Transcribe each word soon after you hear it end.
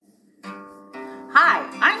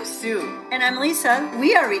Sue. And I'm Lisa.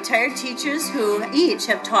 We are retired teachers who each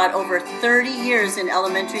have taught over 30 years in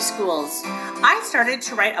elementary schools. I started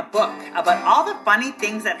to write a book about all the funny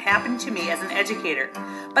things that happened to me as an educator,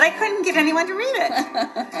 but I couldn't get anyone to read it.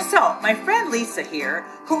 So my friend Lisa here,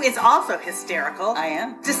 who is also hysterical, I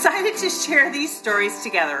am, decided to share these stories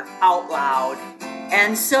together out loud.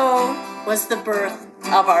 And so was the birth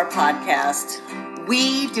of our podcast.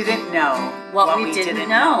 We didn't know what we didn't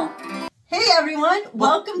know. Hey everyone,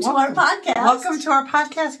 welcome to our podcast. Welcome to our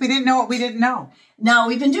podcast. We didn't know what we didn't know. Now,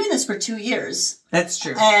 we've been doing this for 2 years. That's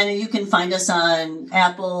true. And you can find us on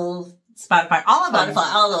Apple, Spotify, all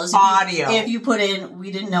those. Audio. If you put in,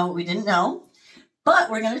 we didn't know what we didn't know. But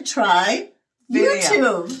we're going to try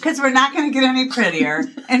YouTube. Because we're not going to get any prettier.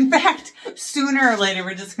 In fact, sooner or later,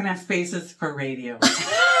 we're just going to have faces for radio.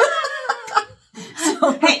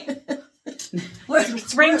 So, hey.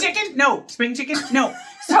 Spring chicken? No. Spring chicken? No.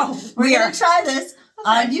 So we're going to try this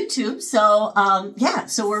on YouTube. So,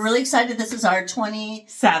 so we're really excited. This is our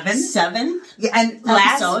 27th and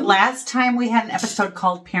episode. Last time we had an episode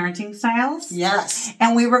called Parenting Styles. Yes.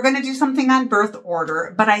 And we were going to do something on birth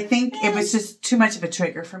order, but I think it was just too much of a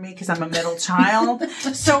trigger for me because I'm a middle child.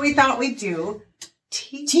 So we thought we'd do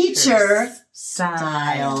teacher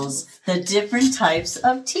styles. The different types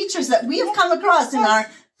of teachers that we have come across in our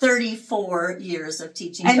 34 years of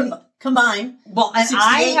teaching combined. Well, and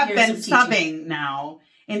I have been subbing now.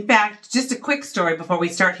 In fact, just a quick story before we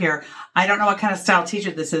start here. I don't know what kind of style teacher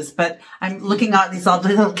this is, but I'm looking at these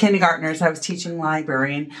lovely little kindergartners. I was teaching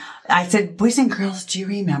library, and I said, "Boys and girls, do you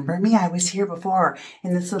remember me? I was here before."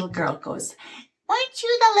 And this little girl goes, "Weren't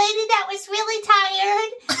you the lady that was really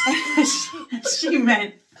tired?" she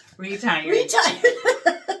meant retired.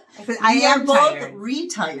 I said, I am both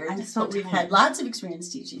retired, but we've had lots of experience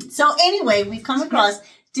teaching. So anyway, we've come across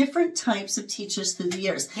different types of teachers through the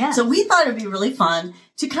years. Yes. So we thought it'd be really fun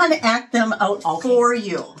to kind of act them out for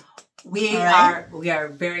you. We are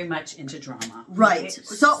very much into drama. Right. Okay.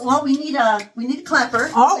 So we need a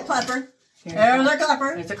clapper. Oh, a clapper. There's our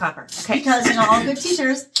clapper. There's a clapper. Okay. Because all good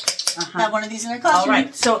teachers have one of these in their classroom. All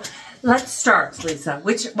right. So let's start, Lisa.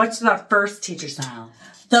 What's the first teacher style?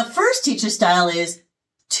 The first teacher style is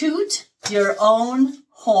toot your own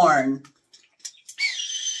horn.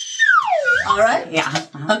 All right? Yeah.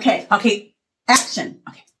 Uh-huh. Okay. Action.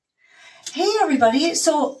 Okay. Hey everybody.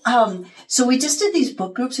 So we just did these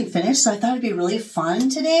book groups we finished, so I thought it'd be really fun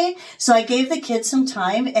today. So I gave the kids some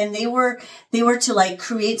time, and they were to like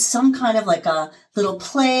create some kind of like a little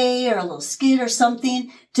play or a little skit or something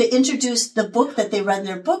to introduce the book that they read in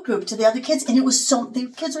their book group to the other kids, and the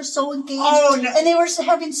kids are so engaged. Oh, no. And they were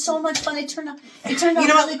having so much fun. It turned out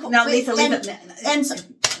really cool. No,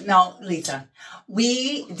 Lisa.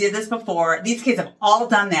 We did this before. These kids have all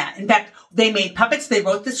done that. In fact, they made puppets. They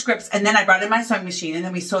wrote the scripts, and then I brought in my sewing machine, and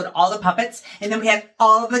then we sewed all the puppets, and then we had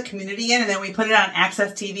all of the community in, and then we put it on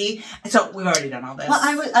Access TV. So we've already done all this. Well,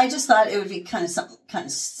 I just thought it would be kind of something kind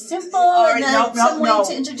of simple, and then some way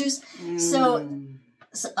to introduce. So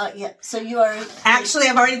you are... Actually,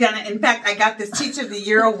 I've already done it. In fact, I got this Teacher of the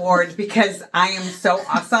Year award because I am so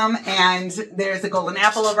awesome, and there's a golden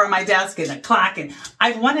apple over on my desk and a clock, and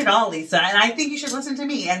I've won it all, Lisa, and I think you should listen to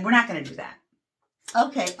me, and we're not going to do that.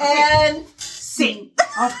 Okay. And sing.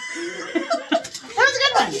 That was a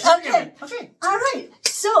good one. Okay. All right.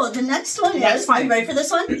 So the next one is... Are you ready for this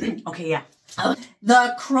one? Okay, yeah.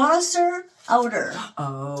 The crosser outer.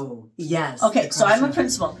 Oh, yes. Okay, so I'm a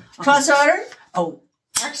principal. Okay. Crosser outer. Oh.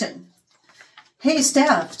 Action. Hey,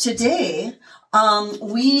 staff. Today,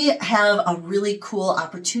 we have a really cool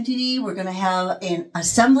opportunity. We're going to have an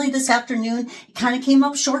assembly this afternoon. It kind of came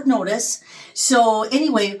up short notice. So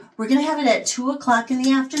anyway, we're going to have it at 2:00 in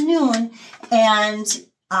the afternoon. And,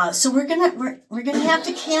 so we're going to have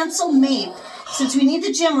to cancel MAPE. Since we need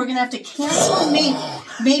the gym, we're going to have to cancel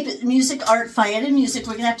MAPE Music Art, Phi-Ed and Music.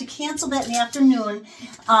 We're going to have to cancel that in the afternoon.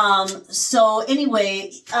 So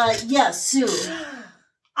anyway, yes, Sue.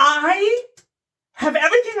 I have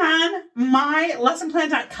everything on my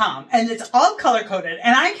lessonplan.com, and it's all color-coded,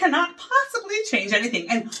 and I cannot possibly change anything.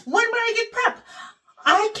 And when I get prep,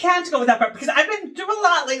 I can't go without prep because I've been through a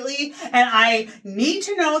lot lately, and I need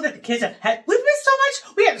to know that the kids have we've missed so much.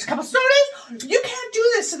 We had a couple snow days. You can't do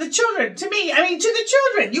this to the children, to the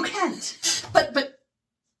children. You can't.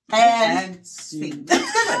 And see.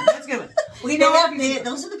 That's good. We know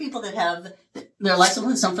those are the people that have their lesson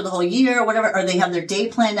plans done for the whole year or whatever, or they have their day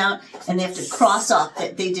planned out and they have to cross off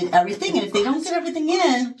that they did everything. And if they don't get everything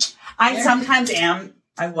in, I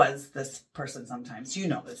was this person sometimes. You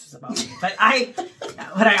know this is about me, but I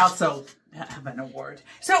also have an award.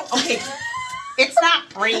 So okay. It's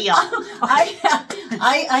not real.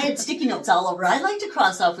 I had sticky notes all over. I like to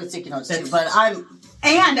cross off with sticky notes too, but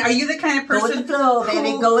And are you the kind of person? Go with the flow,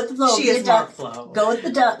 baby. Go with the flow. She is more flow. Go with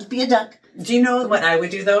the duck. Be a duck. Do you know what I would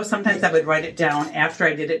do though? Sometimes I would write it down after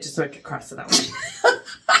I did it just so I could cross it out.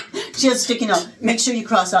 She has a sticky note. Make sure you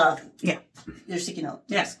cross off. Yeah. Your sticky note.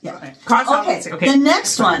 Yes. Yeah. Okay. Cross off. Okay. The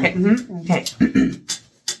next one. Okay. Mm-hmm. Okay.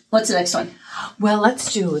 What's the next one? Well,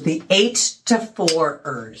 let's do the 8 to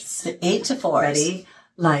 4ers. The 8 to 4. Ready?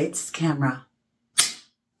 Lights, camera,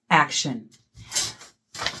 action.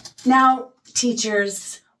 Now,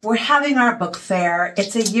 teachers, we're having our book fair.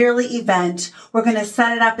 It's a yearly event. We're going to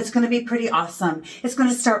set it up. It's going to be pretty awesome. It's going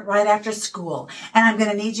to start right after school. And I'm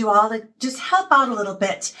going to need you all to just help out a little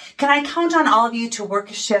bit. Can I count on all of you to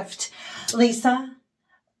work a shift? Lisa,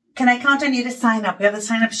 can I count on you to sign up? We have the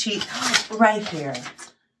sign-up sheet right here.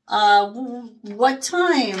 What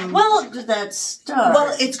time? Well, did that start?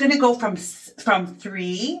 Well, it's going to go from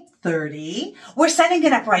 3:30. We're setting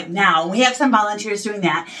it up right now. We have some volunteers doing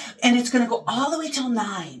that, and it's going to go all the way till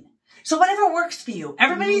 9. So whatever works for you.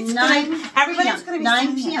 Everybody's going to be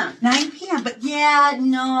 9 p.m. 9 p.m. But yeah,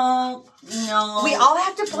 no. We all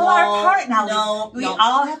have to pull our part now. We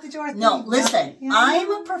all have to do our thing. No, listen. Yeah.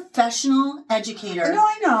 I'm a professional educator. No,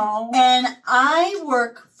 I know. And I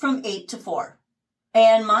work from 8 to 4.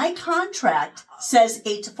 And my contract says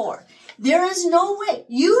 8 to 4. There is no way.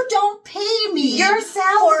 You don't pay me. Your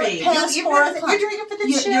salary. Past 4 o'clock. You're doing it for the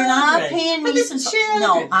children. You're not paying me. For the children.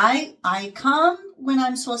 No, I come when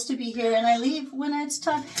I'm supposed to be here, and I leave when it's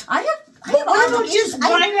time. I have just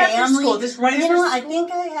right after school? Just right after school? I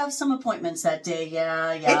think I have some appointments that day.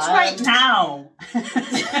 Yeah. It's right now.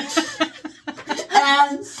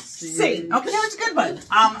 And see. Okay, that was a good one.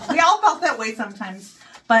 We all felt that way sometimes.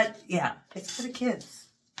 But yeah, it's for the kids.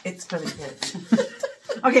 It's for the kids.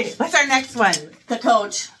 Okay, what's our next one? The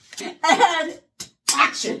coach. And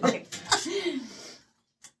action. Okay.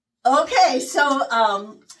 Okay, so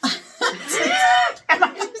am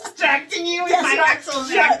I distracting you? Yes, Am I actually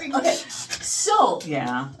distracting you? Okay. So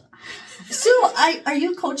yeah. So are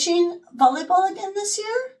you coaching volleyball again this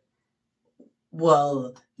year?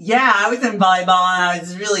 Well, yeah, I was in volleyball and I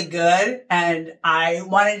was really good, and I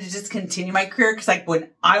wanted to just continue my career because, like, when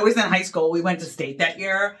I was in high school, we went to state that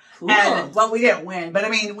year, and well, we didn't win, but I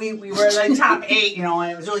mean, we were like top 8,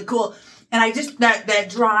 and it was really cool. And I just that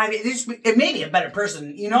drive, it made me a better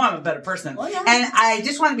person. I'm a better person, yeah. And I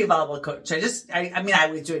just want to be a volleyball coach. I was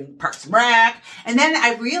doing Parks and Rec, and then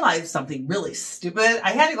I realized something really stupid.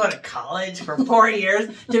 I had to go to college for 4 years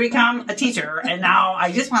to become a teacher, and now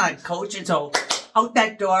I just want to coach, and so. Out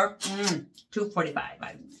that door,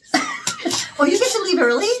 2:45. Oh, you get to leave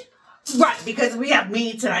early? Right, because we have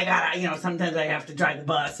meets and I gotta, sometimes I have to drive the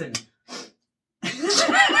bus and... I was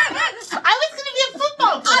going to be a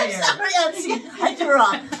football player. I'm sorry, I threw her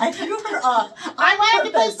off. I wanted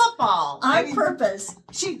to play football. On purpose.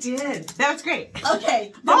 She did. That was great.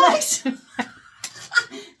 Okay, the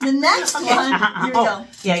next one. Here we go.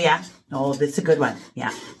 Yeah. Oh, this is a good one.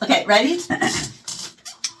 Yeah. Okay, ready?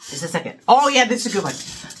 Just a second. Oh, yeah, this is a good one.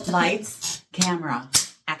 Lights, camera,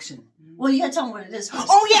 action. Well, you gotta tell them what it is first.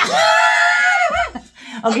 Oh, yeah!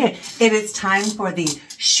 Okay, it is time for the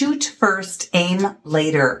shoot first, aim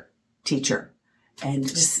later, teacher. And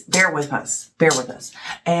just bear with us.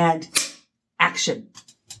 And action.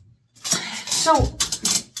 So,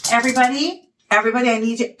 everybody, I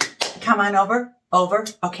need you. Come on over.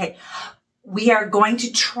 Okay. We are going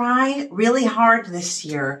to try really hard this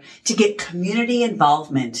year to get community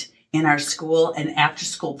involvement in our school and after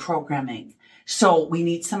school programming. So we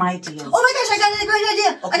need some ideas. Oh my gosh, I got a great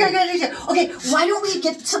idea. Okay, why don't we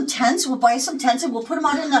get some tents? We'll buy some tents and we'll put them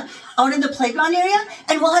out in the playground area,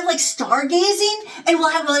 and we'll have like stargazing, and we'll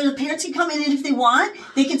have the parents can come in, and if they want,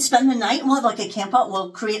 they can spend the night, and we'll have like a camp out. We'll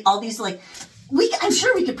create all these I'm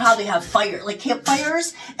sure we could probably have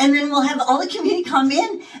campfires, and then we'll have all the community come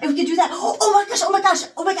in, and we could do that. Oh my gosh!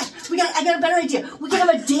 I got a better idea. We could have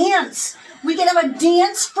a dance. We could have a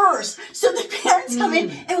dance first, so the parents come in,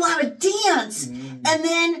 and we'll have a dance, and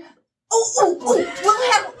then we'll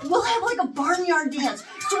have like a barnyard dance.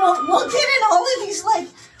 So we'll get in all of these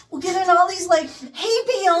hay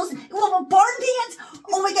bales. We'll have a barn dance.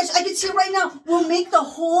 Oh my gosh! I can see it right now. We'll make the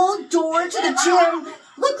whole door to the gym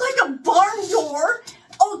look like a barn door.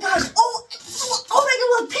 Oh gosh. Oh my God.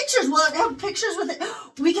 We'll have pictures. We'll have pictures with it.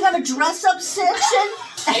 We can have a dress up section,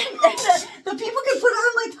 and the people can put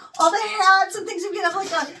on like all the hats and things. We can have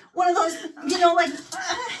like one of those, this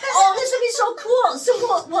would be so cool. So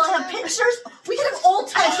we'll have pictures. We can have old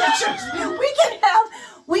time pictures.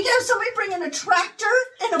 We can have somebody bring in a tractor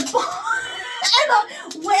and a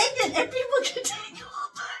wagon, and people can take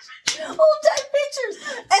old-time pictures.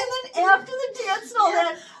 And then after the dance and all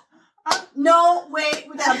that, no, wait,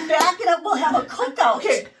 we gotta back it up. We'll have a cookout.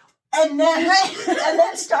 Okay. And then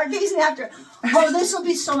stargazing after. Oh, this will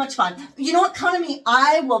be so much fun. You know what? Count on me.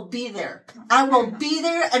 I will be there. I will be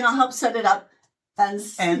there, and I'll help set it up. And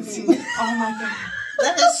see. Oh my God.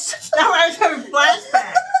 That is. Now I was having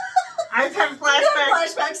flashbacks. I was having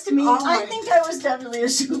flashbacks. Flashbacks to me. Oh I think I was definitely a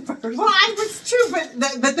super. Well, I was too,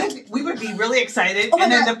 but then we would be really excited,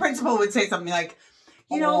 and then the principal would say something like,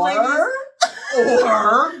 "You know, ladies."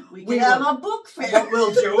 Or we can have a book fair. What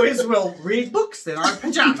we'll do is we'll read books in our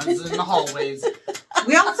pajamas in the hallways.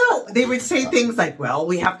 They would say things like, well,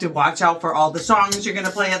 we have to watch out for all the songs you're going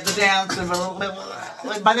to play at the dance. And blah, blah,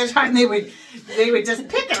 blah. By the time they would just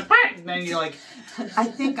pick it apart. And then you're like, I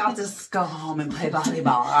think I'll just go home and play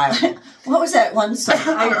volleyball. What was that one song?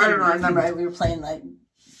 I don't remember. We were playing like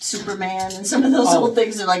Superman and some of those old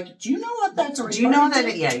things. Are like, do you know what that's? Do you know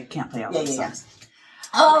that? Yeah, you can't play all those songs.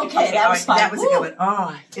 Oh, okay, that was fun. That was a good one.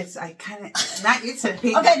 Oh, I kind of not used to.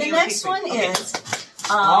 Okay, the next one is.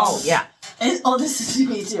 This is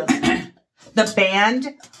me too. The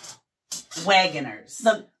band Wagoners.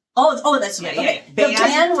 That's right. Yeah. Okay. The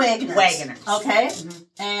band Wagoners. Wagoners. Okay,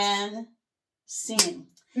 and scene.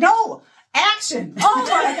 No, action. Oh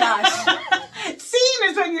my gosh. Scene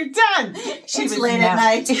is when you're done. It's late at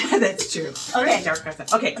night. Yeah, that's true. Okay.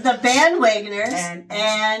 Okay. The band Wagoners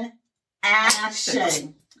and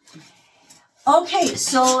action. Okay,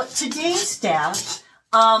 so today's staff,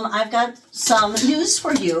 I've got some news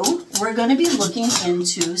for you. We're going to be looking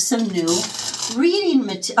into some new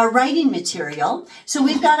writing material. So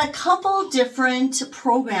we've got a couple different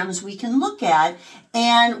programs we can look at,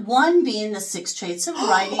 and one being the 6 Traits of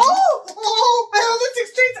Writing. The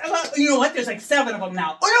 6 Traits. I love. You know what? There's like 7 of them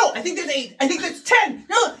now. Oh no, I think there's 8. I think there's 10.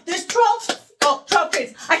 No, there's 12. 12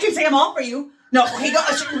 traits. I can say them all for you. No, okay, go.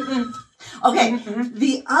 Okay,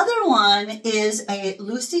 the other one is a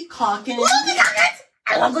Lucy Calkins. Lucy Calkins!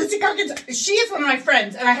 I love Lucy Calkins. She is one of my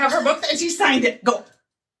friends, and I have her book, and she signed it. Go.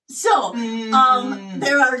 So,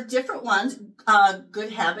 there are different ones.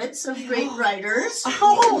 Good Habits of Great Writers. That's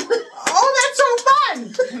so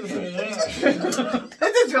fun!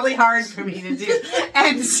 This is really hard for me to do.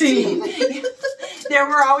 And see, there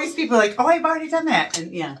were always people like, I've already done that.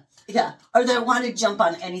 And yeah, or they want to jump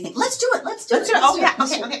on anything. Let's do it.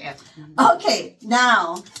 Okay. Okay,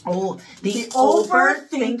 now. The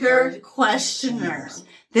Overthinker Questionnaire.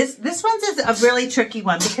 This one is a really tricky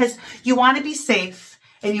one because you want to be safe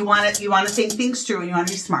and you want to think things through and you want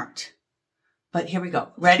to be smart. But here we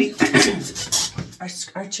go. Ready?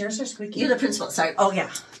 Our chairs are squeaky. You're the principal. Sorry. Oh yeah.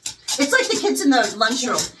 It's like the kids in the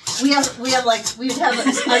lunchroom. We would have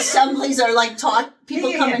assemblies or like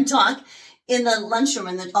people come and talk in the lunchroom,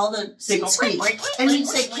 and then all the seats squeak. And you'd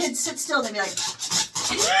say, kids, sit still. And they'd be like,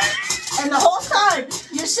 and the whole time,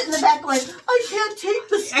 you're sitting in the back going, I can't take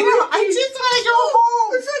the squeak. I just want to go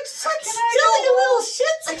home. It's like, sit still, you little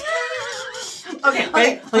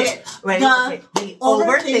shits. Ready? The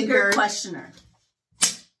Overthinker Questionnaire.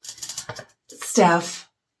 Steph,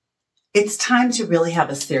 it's time to really have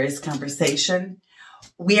a serious conversation.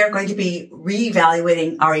 We are going to be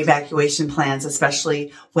reevaluating our evacuation plans,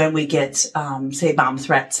 especially when we get, say, bomb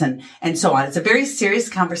threats and so on. It's a very serious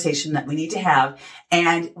conversation that we need to have.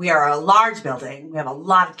 And we are a large building. We have a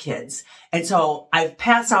lot of kids. And so I've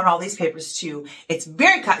passed out all these papers to you. It's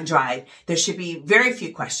very cut and dried. There should be very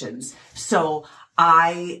few questions. So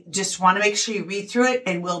I just want to make sure you read through it,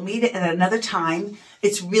 and we'll meet at another time.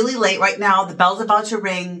 It's really late right now. The bell's about to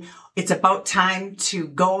ring. It's about time to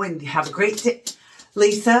go and have a great day.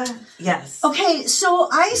 Lisa, yes. Okay, so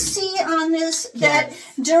I see on this that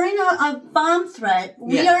during a bomb threat,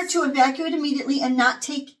 we are to evacuate immediately and not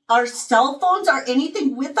take our cell phones or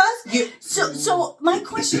anything with us. So my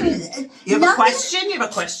question is... You have a question? You have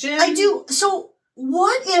a question? I do. So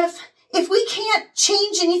what if we can't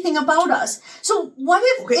change anything about us? So what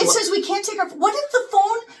if says we can't take our... What if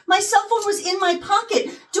my cell phone was in my pocket?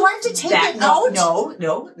 Do I have to take it out? No.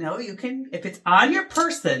 You can... If it's on your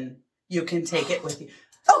person... You can take it with you.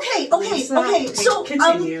 Okay. So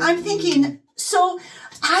I'm thinking. So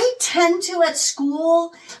I tend to at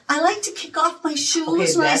school. I like to kick off my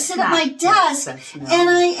shoes when I sit at my desk, and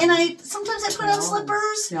I sometimes I put on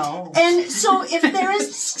slippers. No. And so if there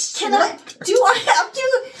is, do I have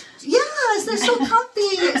to? Yes, they're so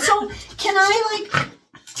comfy. So can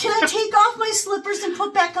I take off my slippers and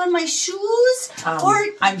put back on my shoes? Or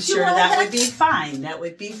I'm sure that would be fine. That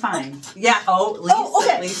would be fine. Yeah.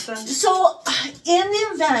 Lisa. So in the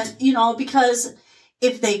event, because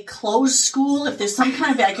if they close school, if there's some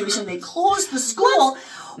kind of evacuation, they close the school.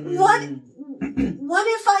 What what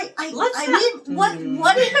if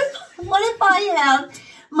what if I have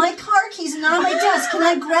my car keys not on my desk? Can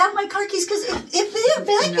I grab my car keys? Because if they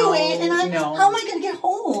evacuate how am I going to get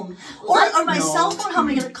home? Or my cell phone, how am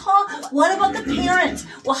I going to call? What about the parents?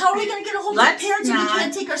 Well, how are we going to get a hold of the parents if we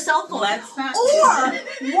can't take our cell phone? Or what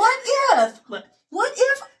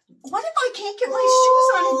if I can't get my shoes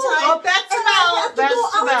on in time? Oh, that's the bell. That's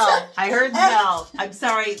the bell. I heard the bell. I'm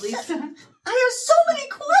sorry, Lisa. I have so many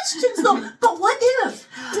questions, though. But what if?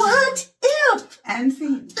 What if? And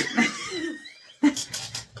see.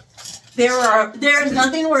 There's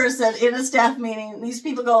nothing worse than in a staff meeting, these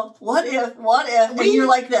people go, what if, and you're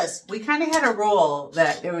like this. We kind of had a rule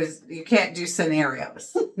that it was, you can't do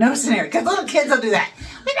scenarios. No scenario, because little kids will do that.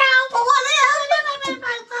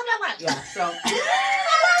 Yeah, so.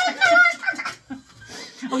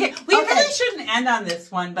 Okay, we really shouldn't end on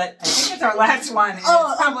this one, but I think it's our last one. And it's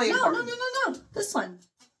probably important. No. This one.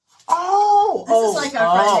 This is like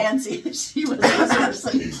our friend Nancy. She was this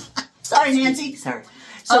person. Sorry, Nancy. Sorry.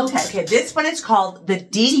 So, okay, this one is called the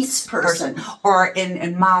Deets person, or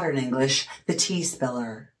in modern English, the tea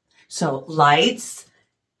spiller. So, lights,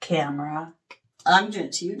 camera. I'm doing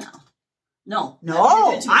it to you now. No.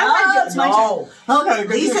 I'm my turn. Okay.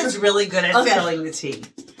 Lisa's really good at spilling the tea.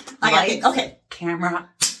 Okay. Camera,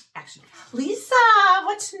 action. Lisa,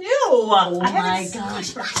 what's new? Oh my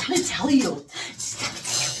gosh. I gotta tell you.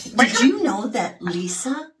 Did you know that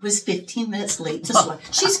Lisa was 15 minutes late to school?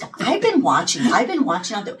 I've been watching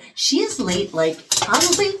out there. She is late like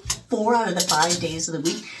probably 4 out of the 5 days of the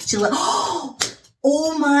week. She's like,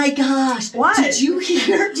 oh my gosh. What? Did you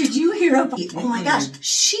hear about, oh my gosh.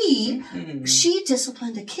 She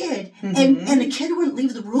disciplined a kid and the kid wouldn't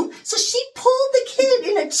leave the room. So she pulled the kid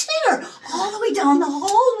in a chair all the way down the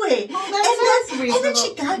hallway. And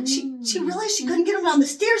then she realized she couldn't get him down the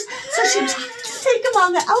stairs. So she tried to take him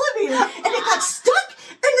on the elevator and it got stuck.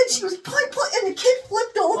 And then she was pulling, and the kid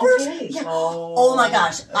flipped over. Okay. Yeah. Oh my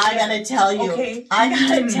gosh. I gotta tell you. Okay. I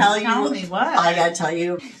gotta tell you. Tell me what? I gotta tell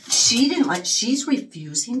you. She's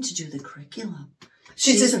refusing to do the curriculum.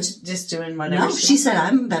 She's just doing whatever. No, she said,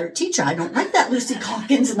 I'm a better teacher. I don't like that Lucy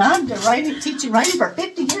Calkins, and I've been teaching writing for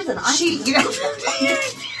 50 years, and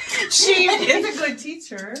she is a good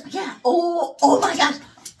teacher. Yeah. Oh my gosh.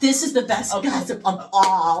 This is the best gossip of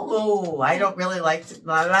all. Oh, I don't really like to,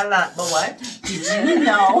 but what? Did you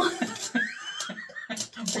know?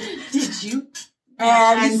 Did you?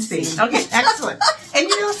 And see. Okay, excellent. And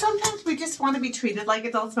sometimes we just want to be treated like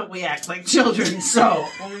adults, but we act like children, so.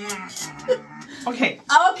 Okay,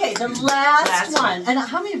 the last one. And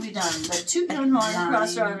how many have we done? The 2 pound horn,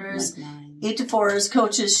 cross runners, 8 to 4s,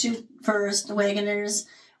 coaches, shoot first, wagoners.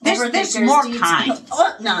 There's more kind.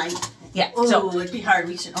 9. Yeah. So it'd be hard.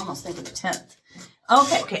 We should almost think of the 10th.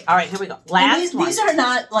 Okay. All right. Here we go. Last one. These are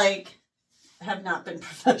not have not been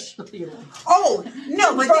professionally. Oh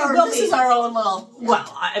no, but they will this be. Is our own little. Well,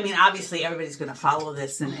 I mean, obviously, everybody's going to follow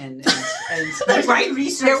this, and right.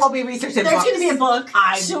 Research. There will be research. There's going to be a book.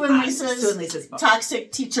 Sue and Lisa's book.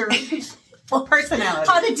 Toxic Teacher Personality.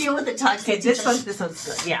 How to deal with the toxic teacher. This one's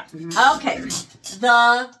good. Yeah. Mm-hmm. Okay.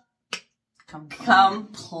 The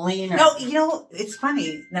complainer. No, it's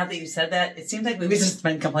funny now that you said that. It seems like we've just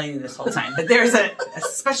been complaining this whole time, but there's a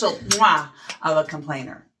special mwah of a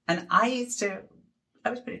complainer, and I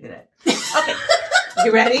was pretty good at it. Okay,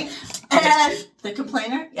 you ready? And the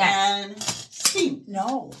complainer. Yes. And Steve.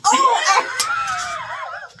 No. Oh.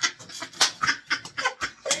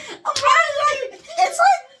 It's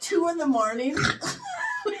like 2 in the morning.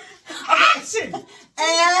 Action.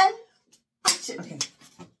 And action. Okay.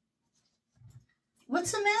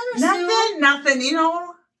 What's the matter, Sue? Nothing.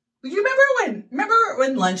 You remember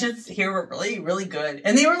when lunches here were really, really good,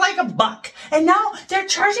 and they were like $1, and now they're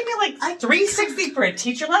charging me like $3.60 for a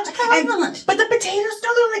teacher lunch. I can't remember lunch. But the potatoes,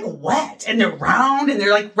 they're like wet, and they're round, and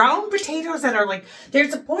they're like round potatoes that are like they're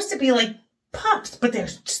supposed to be like puffs, but they're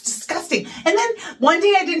just disgusting. And then one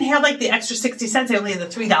day I didn't have like the extra 60 cents. I only had the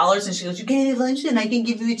 $3, and she goes, "You can't have lunch, and I can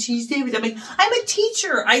give you a cheese sandwich." I'm like, I'm a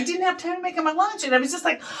teacher. I didn't have time to make my lunch, and I was just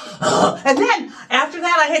like, ugh. And then after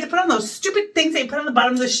that, I had to put on those stupid things they put on the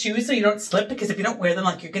bottom of the shoes so you don't slip, because if you don't wear them,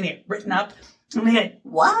 like you're gonna get written up. And I had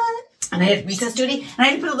what? And I had recess duty, and I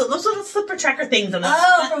had to put those little slipper tracker things on them.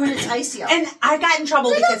 Oh, for when it's icy out. And I got in trouble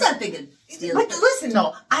because that's not big a deal. But listen,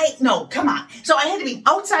 no, come on. So I had to be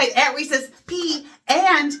outside at recess, pee,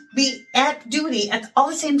 and be at duty at all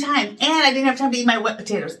the same time, and I didn't have time to eat my wet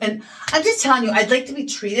potatoes. And I'm just telling you, I'd like to be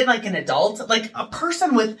treated like an adult, like a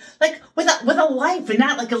person with a life, and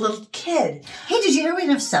not like a little kid. Hey, did you hear we had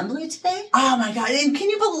an assembly today? Oh my God! And can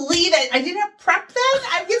you believe it? I didn't have prep then.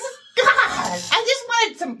 I just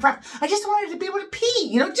wanted some prep. I just wanted to be able to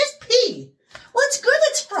pee. Just pee. Well, it's good.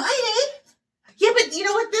 It's Friday. Yeah, but you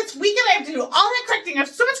know what? This weekend I have to do all that correcting. I have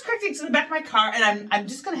so much correcting in the back of my car, and I'm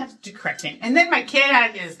just going to have to do correcting. And then my kid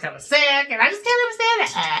is kind of sick, and I just can't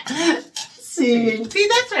understand it. Scene. See,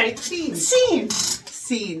 that's right.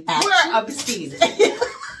 Scene. Action. We're obscene.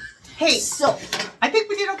 Hey, So, I think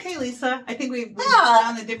we did okay, Lisa. I think we've Yeah.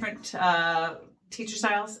 done the different teacher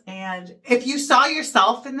styles. And if you saw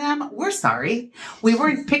yourself in them, we're sorry. We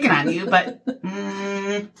weren't picking on you, but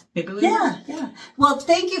maybe we yeah. Well,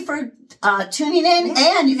 thank you for tuning in,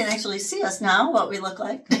 and you can actually see us now, what we look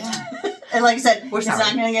like. And like I said, it's sorry.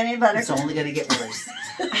 not going to get any better. It's only going to get worse.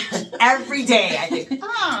 Every day, I think.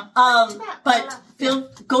 But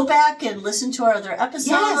go back and listen to our other episodes.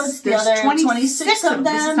 Yes, the there's other 26 of them.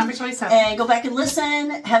 This is number 27. And go back and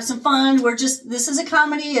listen, have some fun. This is a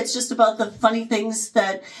comedy. It's just about the funny things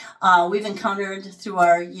that we've encountered through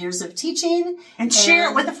our years of teaching. And share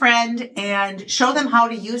it with a friend and show them how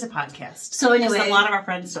to use a podcast. So anyway, because a lot of our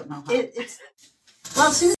friends don't know how.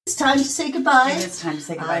 Well, soon it's time to say goodbye. It is time to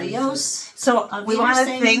say goodbye. Adios. So we want to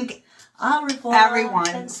thank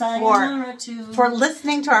everyone for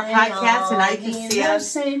listening to our podcast, and now you can see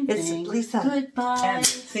us. It's Lisa Goodbye and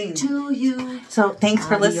Scene. to you. So thanks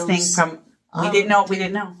for Adios. listening from We Didn't Know What We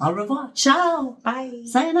Didn't Know. Au revoir. Ciao. Bye.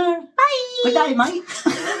 Sayonara. Bye. Good night, Mike.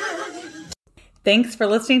 Thanks for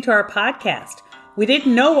listening to our podcast. We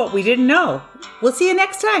didn't know what we didn't know. We'll see you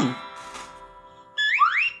next time.